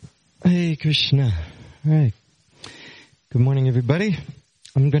Hare Krishna. All right. Good morning, everybody.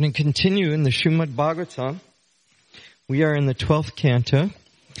 I'm going to continue in the Srimad Bhagavatam. We are in the 12th canto,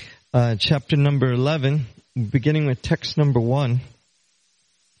 chapter number 11, beginning with text number 1.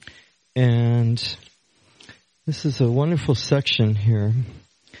 And this is a wonderful section here,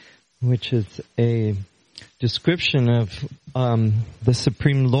 which is a description of the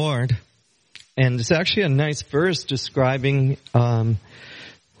Supreme Lord. And it's actually a nice verse describing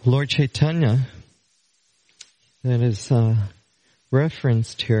Lord Chaitanya that is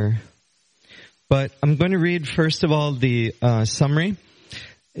referenced here. But I'm going to read first of all the summary.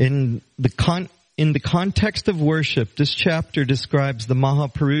 In the context of worship, this chapter describes the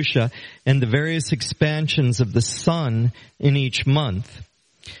Mahapurusha and the various expansions of the sun in each month.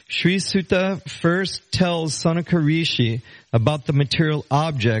 Sri Sutta first tells Sanaka Rishi about the material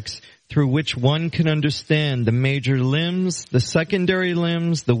objects through which one can understand the major limbs, the secondary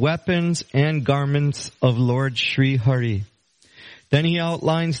limbs, the weapons, and garments of Lord Sri Hari. Then he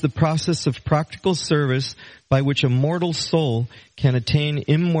outlines the process of practical service by which a mortal soul can attain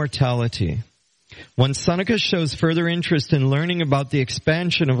immortality. When Sanaka shows further interest in learning about the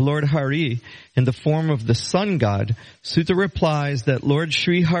expansion of Lord Hari in the form of the sun god, Sutta replies that Lord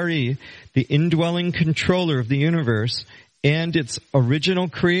Sri Hari, the indwelling controller of the universe, and its original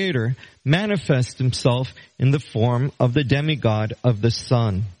creator, manifests himself in the form of the demigod of the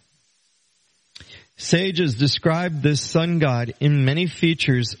sun. Sages describe this sun god in many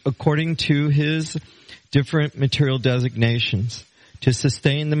features according to his different material designations. To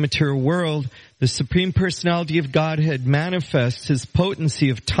sustain the material world, the Supreme Personality of Godhead manifests his potency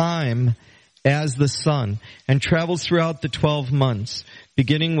of time as the sun and travels throughout the 12 months,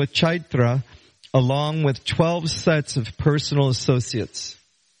 beginning with Chaitra, along with 12 sets of personal associates.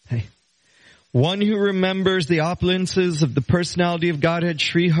 Hey. One who remembers the opulences of the personality of Godhead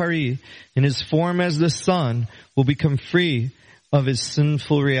Sri Hari in his form as the sun will become free of his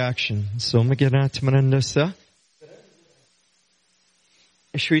sinful reaction. So, Narottamananda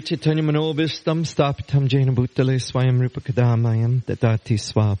Shri Chaitanya Manobhistam Stapitam Jaina Bhutale Swayam Rupa Kadamayam Dadati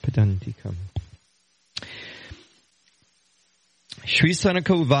Swapadantikam. Shri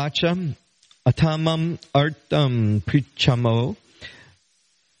Sanaka Uvacha Atamam Artam Prichamo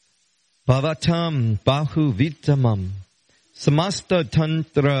Bhavatam Bahu Vitamam Samasta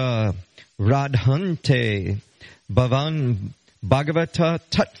Tantra Radhante Bhavan Bhagavata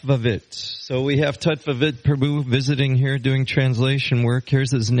Tattvavit. So we have Tattvavit Prabhu visiting here doing translation work.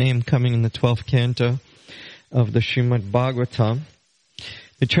 Here's his name coming in the 12th canto of the Srimad Bhagavatam.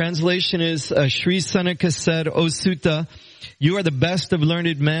 The translation is, Sri Sanaka said, O Sutta, you are the best of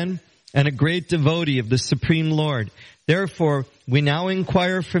learned men and a great devotee of the Supreme Lord. Therefore, we now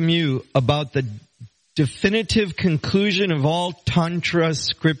inquire from you about the definitive conclusion of all Tantra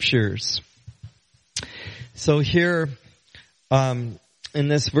scriptures. So here, in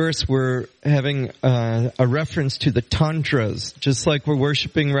this verse, we're having a reference to the Tantras, just like we're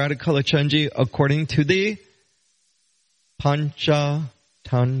worshiping Radhakalachandji according to the Pancha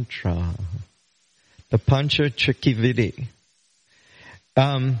Tantra, the Pancha Chakividi.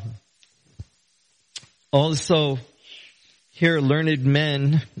 Also, here, learned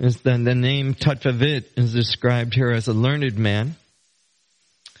men, is the name Tattvavit is described here as a learned man.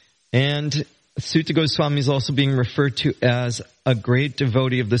 And Sutta Goswami is also being referred to as a great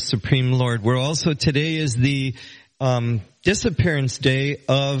devotee of the Supreme Lord. We're also, today is the disappearance day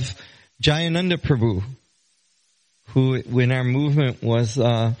of Jayananda Prabhu, who in our movement was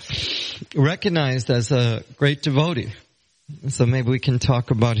recognized as a great devotee. So maybe we can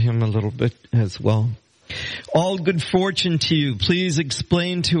talk about him a little bit as well. All good fortune to you. Please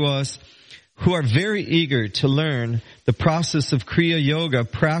explain to us who are very eager to learn the process of Kriya Yoga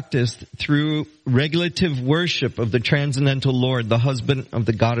practiced through regulative worship of the Transcendental Lord, the husband of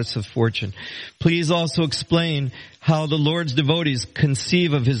the Goddess of Fortune. Please also explain how the Lord's devotees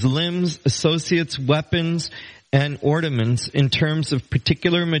conceive of his limbs, associates, weapons, and ornaments in terms of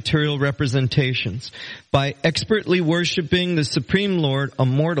particular material representations. By expertly worshiping the Supreme Lord, a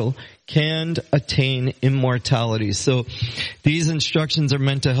mortal can attain immortality. So these instructions are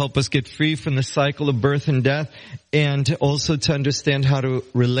meant to help us get free from the cycle of birth and death, and also to understand how to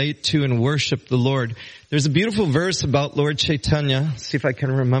relate to and worship the Lord. There's a beautiful verse about Lord Chaitanya. Let's see if I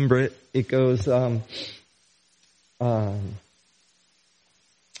can remember it. It goes, the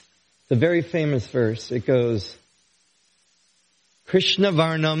very famous verse. It goes, Krishna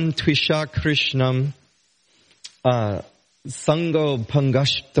Varnam Tvisha Krishnam Sango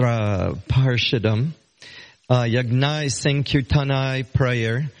Pangashtra Parshadam Yagnai Sankirtanai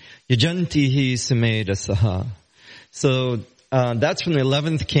Prayer Yajantihi Sameda Saha. So that's from the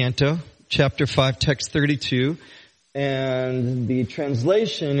 11th canto, chapter 5, text 32. And the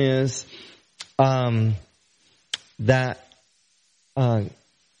translation is that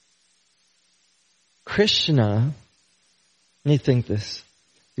Krishna, let me think this.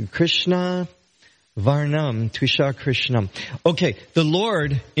 Krishna Varnam Tvisha Krishnam. Okay, the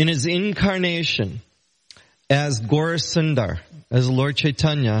Lord in his incarnation as Gaura Sundar, as Lord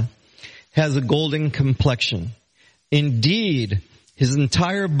Chaitanya, has a golden complexion. Indeed, his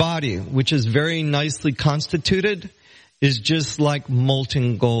entire body, which is very nicely constituted, is just like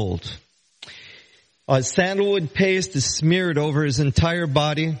molten gold. Sandalwood paste is smeared over his entire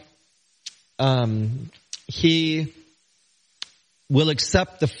body. He will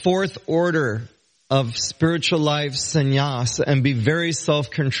accept the fourth order of spiritual life, sannyas, and be very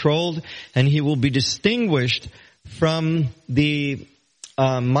self-controlled, and he will be distinguished from the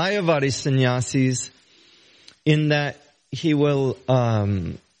Mayavadi sannyasis in that he will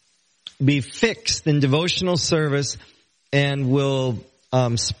be fixed in devotional service and will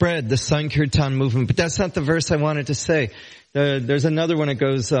spread the Sankirtan movement. But that's not the verse I wanted to say. There's another one that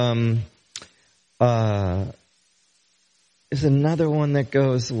goes, there's another one that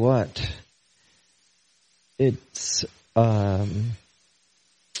goes what? It's, I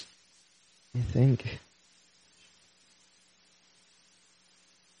think,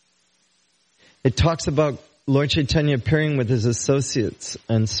 it talks about Lord Chaitanya appearing with his associates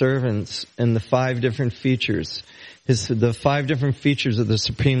and servants in the 5 different features. The 5 different features of the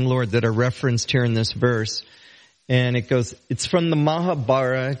Supreme Lord that are referenced here in this verse. And it goes, it's from the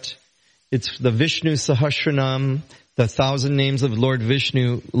Mahabharata. It's the Vishnu Sahasranam, the 1,000 names of Lord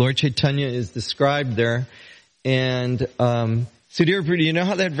Vishnu. Lord Chaitanya is described there. And, Sudhir, do you know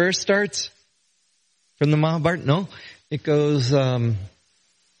how that verse starts? From the Mahabharata? No? It goes, let me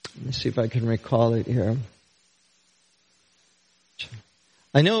see if I can recall it here.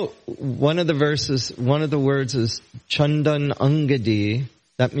 I know one of the words is Chandan Angadi.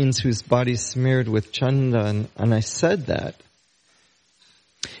 That means whose body smeared with Chandan. And I said that.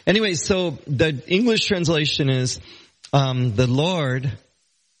 Anyway, so the English translation is, the Lord,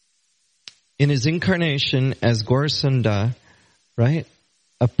 in his incarnation as Gaurasunda, right,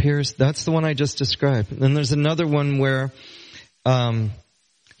 appears, that's the one I just described. And then there's another one where,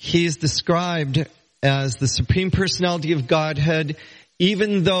 he is described as the Supreme Personality of Godhead,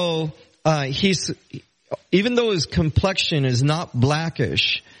 even though his complexion is not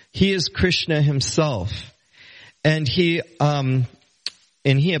blackish, he is Krishna himself. And he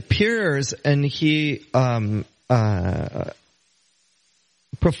appears and he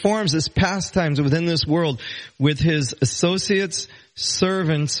performs his pastimes within this world with his associates,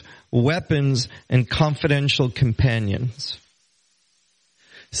 servants, weapons, and confidential companions.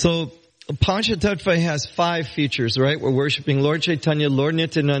 So, Panchatattva has 5 features, right? We're worshiping Lord Chaitanya, Lord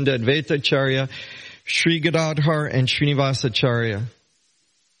Nityananda, Advaita Acharya, Sri Gadadhar, and Srinivasa Acharya.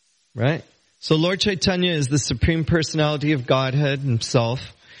 Right? So Lord Chaitanya is the Supreme Personality of Godhead himself.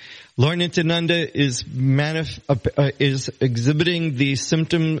 Lord Nityananda is exhibiting the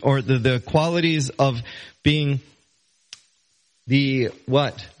symptom or the qualities of being the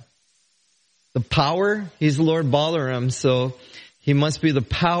what? The power. He's Lord Balaram, so he must be the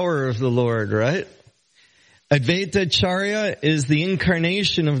power of the Lord, right? Advaita Acharya is the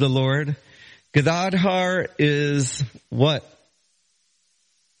incarnation of the Lord. Gadadhar is what?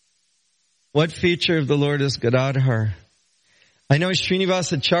 What feature of the Lord is Gadadhar? I know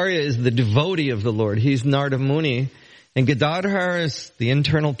Srinivasa Acharya is the devotee of the Lord. He's Narada Muni. And Gadadhar is the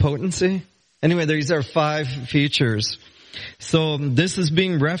internal potency. Anyway, these are 5 features. So this is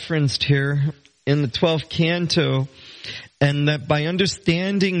being referenced here in the 12th canto. And that by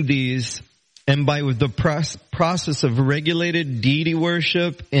understanding these and by the process of regulated deity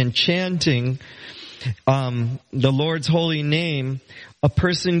worship and chanting the Lord's holy name, a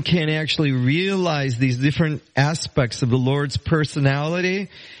person can actually realize these different aspects of the Lord's personality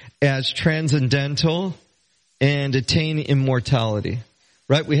as transcendental and attain immortality.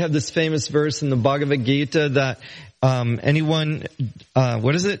 Right? We have this famous verse in the Bhagavad Gita that anyone,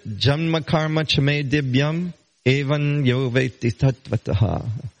 what is it? Janma karma chame dibyam evan yoveti tattvataha.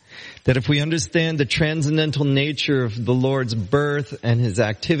 That if we understand the transcendental nature of the Lord's birth and his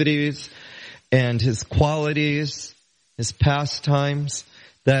activities and his qualities, his pastimes,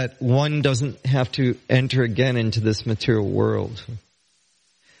 that one doesn't have to enter again into this material world.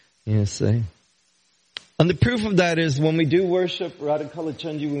 You see? And the proof of that is when we do worship Radha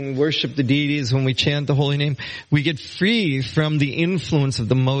Kalachandji, when we worship the deities, when we chant the holy name, we get free from the influence of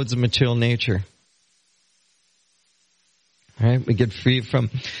the modes of material nature. Right? We get free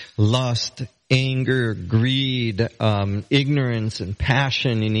from lust, anger, greed, ignorance, and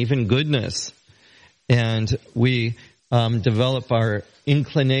passion, and even goodness. And we develop our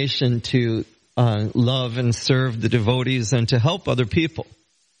inclination to love and serve the devotees and to help other people.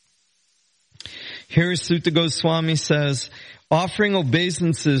 Here Sutta Goswami says, offering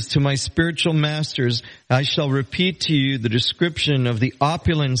obeisances to my spiritual masters, I shall repeat to you the description of the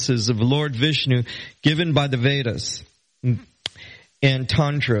opulences of Lord Vishnu given by the Vedas and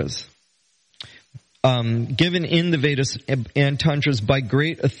Tantras. Given in the Vedas and Tantras by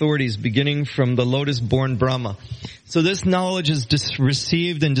great authorities beginning from the lotus-born Brahma. So this knowledge is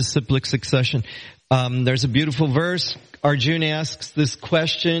received in disciplic succession. There's a beautiful verse. Arjuna asks this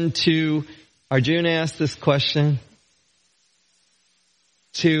question to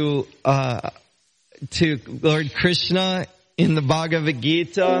Lord Krishna in the Bhagavad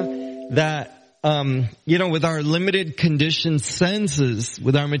Gita that, with our limited conditioned senses,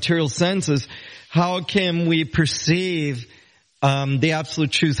 with our material senses, how can we perceive the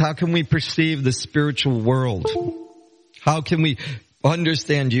absolute truth? How can we perceive the spiritual world? How can we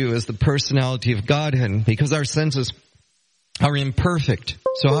understand you as the personality of Godhead? Because our senses are imperfect.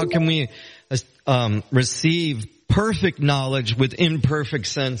 So how can we receive perfect knowledge with imperfect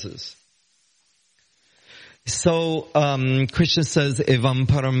senses? So Krishna says, "Evam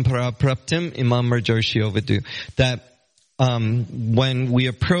parampara praptim imam rajarshyo vidu," that when we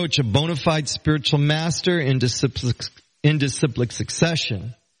approach a bona fide spiritual master in disciplic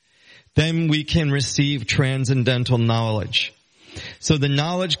succession, then we can receive transcendental knowledge. So the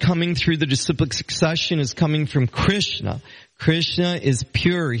knowledge coming through the disciplic succession is coming from Krishna. Krishna is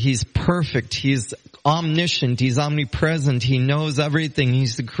pure. He's perfect. He's omniscient. He's omnipresent. He knows everything.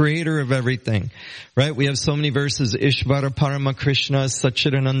 He's the creator of everything. Right? We have so many verses. Ishvara Parama Krishna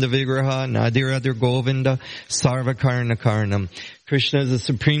Satchidananda Vigraha Nadiradir Govinda Sarva Karana Karanam. Krishna is the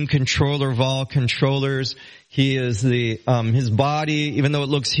supreme controller of all controllers. He is his body, even though it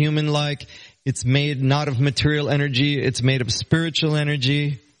looks human-like, it's made not of material energy, it's made of spiritual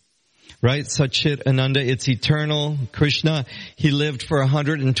energy. Right? Satchit Ananda, it's eternal. Krishna, he lived for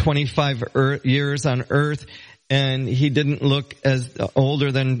 125 years on earth, and he didn't look as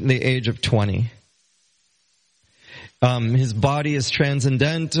older than the age of 20. His body is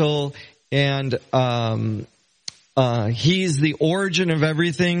transcendental, and he's the origin of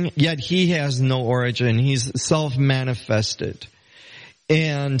everything, yet he has no origin. He's self-manifested.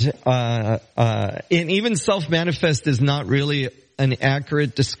 And even self-manifest is not really an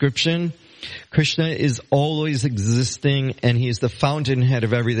accurate description. Krishna is always existing, and he's the fountainhead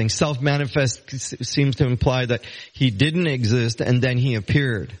of everything. Self-manifest seems to imply that he didn't exist and then he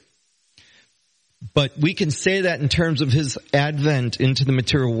appeared. But we can say that in terms of his advent into the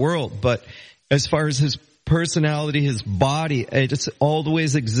material world. But as far as his personality, his body, it's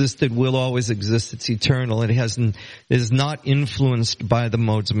always existed, will always exist. It's eternal. It is not influenced by the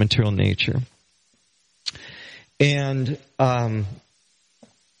modes of material nature. And,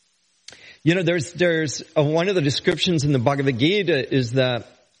 there's one of the descriptions in the Bhagavad Gita is that,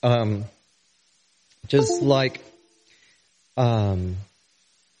 just like, normally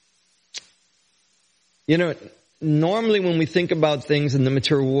when we think about things in the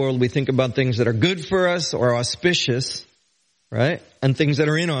material world, we think about things that are good for us or auspicious, right? And things that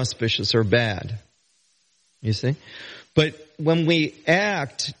are inauspicious or bad. You see? But when we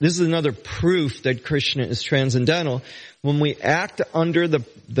act, this is another proof that Krishna is transcendental. When we act under the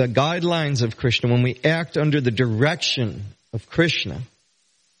guidelines of Krishna, when we act under the direction of Krishna,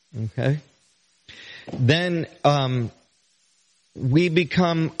 okay, then we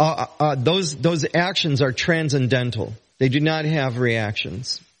become those actions are transcendental. They do not have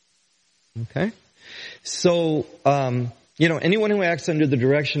reactions. Okay, so anyone who acts under the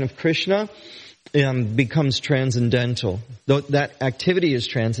direction of Krishna becomes transcendental. That activity is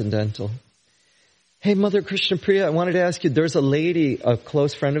transcendental. Hey, Mother Krishna Priya, I wanted to ask you, there's a lady, a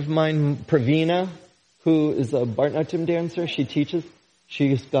close friend of mine, Pravina, who is a Bharatanatyam dancer. She teaches.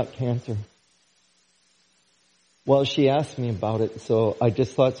 She's got cancer. Well, she asked me about it, so I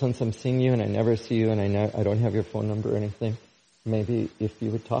just thought since I'm seeing you and I never see you and I don't have your phone number or anything, maybe if you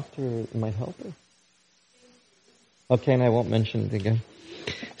would talk to her, it might help her. Okay, and I won't mention it again.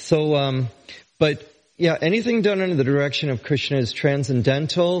 So, but yeah, anything done under the direction of Krishna is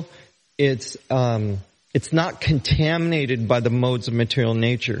transcendental. It's not contaminated by the modes of material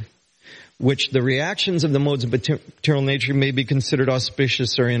nature, which the reactions of the modes of material nature may be considered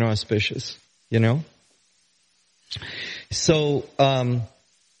auspicious or inauspicious, So,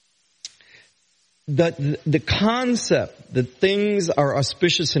 the concept that things are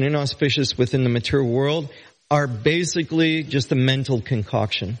auspicious and inauspicious within the material world are basically just a mental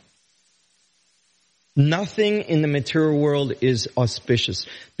concoction. Nothing in the material world is auspicious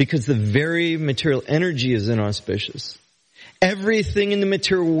because the very material energy is inauspicious. Everything in the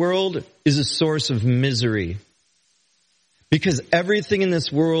material world is a source of misery because everything in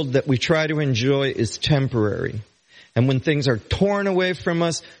this world that we try to enjoy is temporary. And when things are torn away from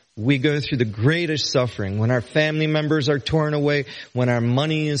us, we go through the greatest suffering. When our family members are torn away, when our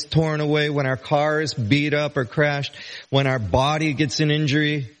money is torn away, when our car is beat up or crashed, when our body gets an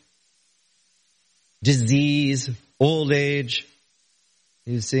injury, disease, old age,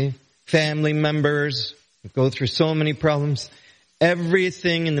 you see, family members go through so many problems.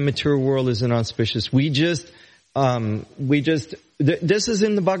 Everything in the material world is inauspicious. This is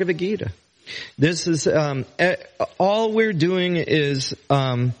in the Bhagavad Gita. This is, all we're doing is,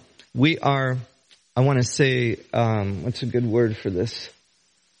 we are, I want to say, what's a good word for this?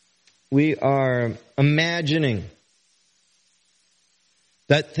 We are imagining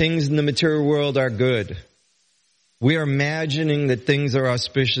that things in the material world are good. We are imagining that things are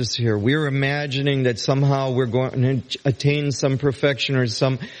auspicious here. We are imagining that somehow we're going to attain some perfection or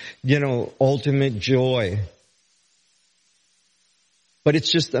some, ultimate joy. But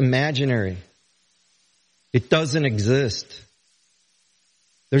it's just imaginary. It doesn't exist.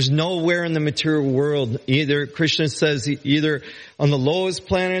 There's nowhere in the material world, either, Krishna says, either on the lowest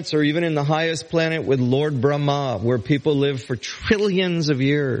planets or even in the highest planet with Lord Brahma, where people live for trillions of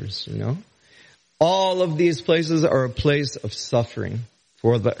years, All of these places are a place of suffering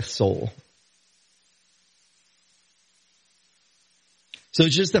for the soul. So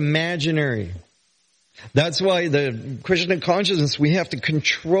it's just imaginary. That's why the Krishna consciousness, we have to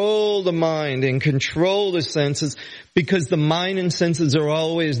control the mind and control the senses, because the mind and senses are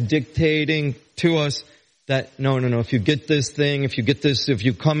always dictating to us that, no, if you get this thing, if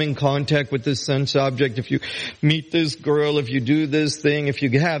you come in contact with this sense object, if you meet this girl, if you do this thing, if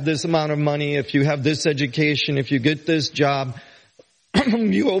you have this amount of money, if you have this education, if you get this job,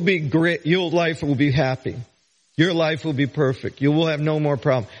 you will be great, your life will be happy. Your life will be perfect. You will have no more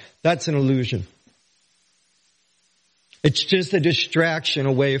problem. That's an illusion. It's just a distraction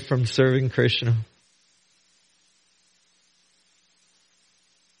away from serving Krishna.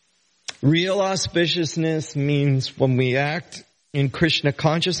 Real auspiciousness means when we act in Krishna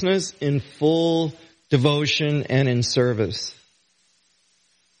consciousness in full devotion and in service.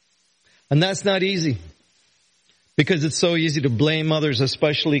 And that's not easy, because it's so easy to blame others,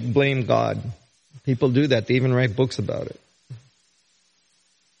 especially blame God. People do that. They even write books about it.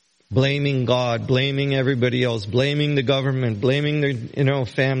 Blaming God, blaming everybody else, blaming the government, blaming their,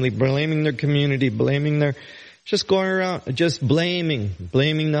 family, blaming their community, blaming their, just going around, just blaming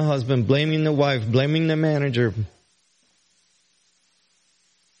the husband, blaming the wife, blaming the manager.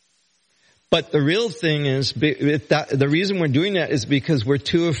 But the real thing is, the reason we're doing that is because we're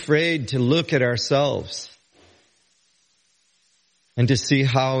too afraid to look at ourselves and to see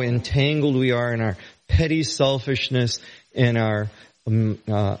how entangled we are in our petty selfishness and our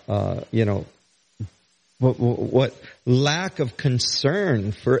what lack of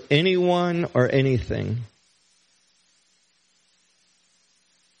concern for anyone or anything.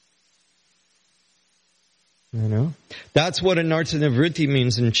 That's what anartanavritti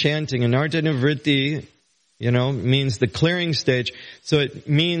means in chanting. Anartanavritti, means the clearing stage. So it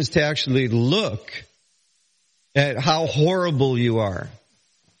means to actually look at how horrible you are.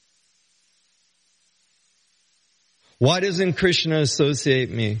 Why doesn't Krishna associate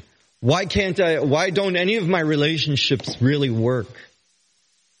me? Why don't any of my relationships really work?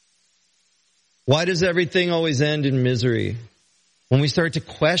 Why does everything always end in misery? When we start to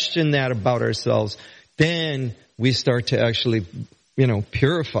question that about ourselves, then we start to actually,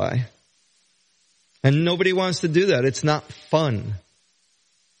 purify. And nobody wants to do that. It's not fun.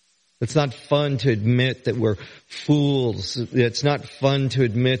 It's not fun to admit that we're fools. It's not fun to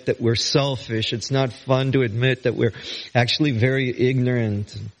admit that we're selfish. It's not fun to admit that we're actually very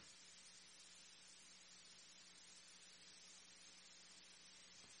ignorant.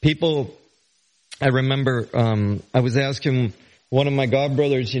 People, I remember, I was asking one of my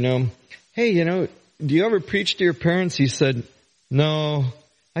godbrothers, hey, do you ever preach to your parents? He said, no.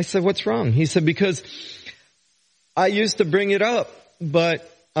 I said, what's wrong? He said, because I used to bring it up, but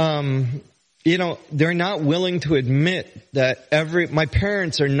they're not willing to admit that my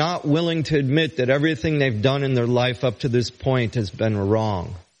parents are not willing to admit that everything they've done in their life up to this point has been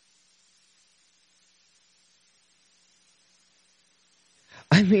wrong.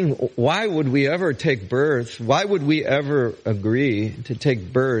 I mean, why would we ever take birth? Why would we ever agree to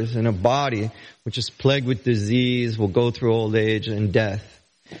take birth in a body which is plagued with disease, will go through old age and death,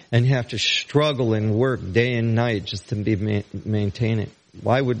 and have to struggle and work day and night just to maintain it?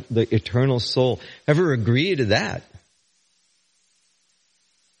 Why would the eternal soul ever agree to that?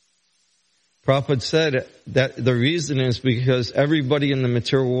 Prabhupada said that the reason is because everybody in the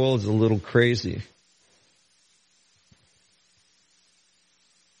material world is a little crazy.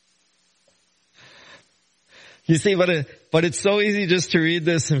 You see, but it's so easy just to read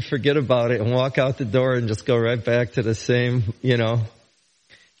this and forget about it and walk out the door and just go right back to the same,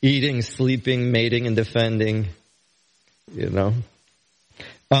 eating, sleeping, mating, and defending,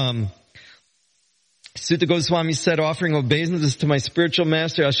 Sutta Goswami said, offering obeisance to my spiritual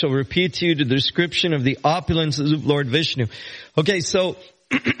master, I shall repeat to you the description of the opulences of Lord Vishnu. Okay, so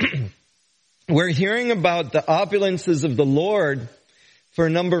we're hearing about the opulences of the Lord for a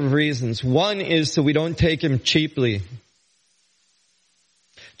number of reasons. One is so we don't take him cheaply.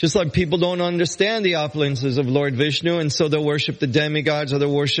 Just like people don't understand the opulences of Lord Vishnu, and so they'll worship the demigods or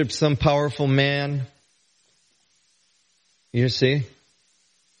they'll worship some powerful man. You see?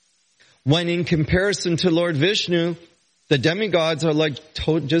 When in comparison to Lord Vishnu, the demigods are like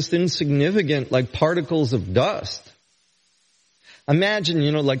just insignificant, like particles of dust. Imagine,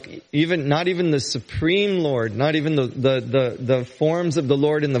 not even the Supreme Lord, not even the forms of the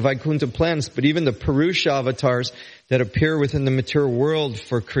Lord in the Vaikuntha planets, but even the Purusha avatars that appear within the material world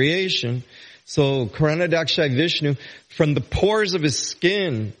for creation. So, Karanadakshay Vishnu, from the pores of his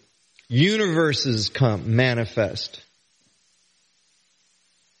skin, universes manifest.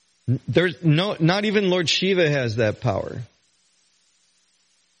 Not even Lord Shiva has that power.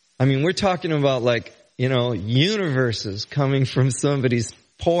 I mean, we're talking about universes coming from somebody's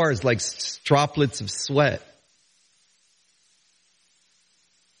pores like droplets of sweat.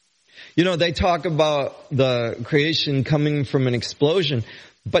 They talk about the creation coming from an explosion,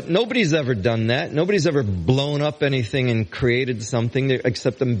 but nobody's ever done that. Nobody's ever blown up anything and created something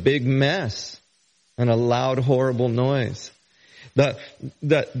except a big mess and a loud, horrible noise. The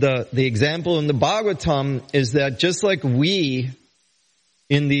example in the Bhagavatam is that just like we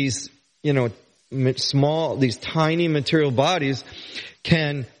in these, these tiny material bodies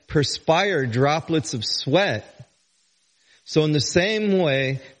can perspire droplets of sweat. So in the same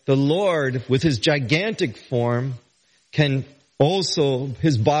way, the Lord with his gigantic form can also,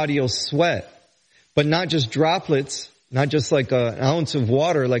 his body will sweat. But not just droplets, not just like an ounce of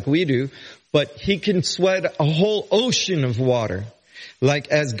water like we do, but he can sweat a whole ocean of water. Like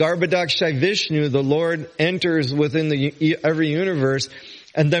as Garbhadakshay Vishnu, the Lord enters within every universe,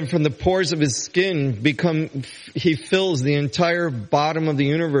 and then from the pores of his skin he fills the entire bottom of the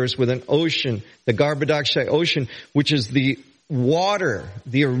universe with an ocean, the Garbhadakshay ocean, which is the water,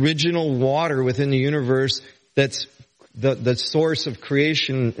 the original water within the universe that's the source of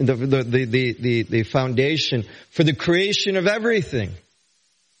creation, the foundation for the creation of everything.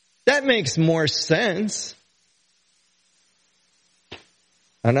 That makes more sense.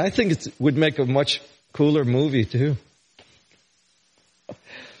 And I think it would make a much cooler movie too.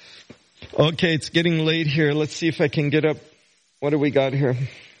 Okay, it's getting late here. Let's see if I can get up. What do we got here?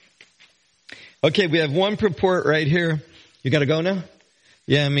 Okay, we have one purport right here. You gotta go now?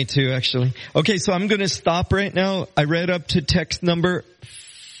 Yeah, me too, actually. Okay, so I'm gonna stop right now. I read up to text number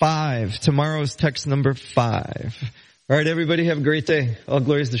 5. Tomorrow's text number 5. Alright, everybody have a great day. All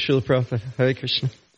glories to Srila Prabhupada. Hare Krishna.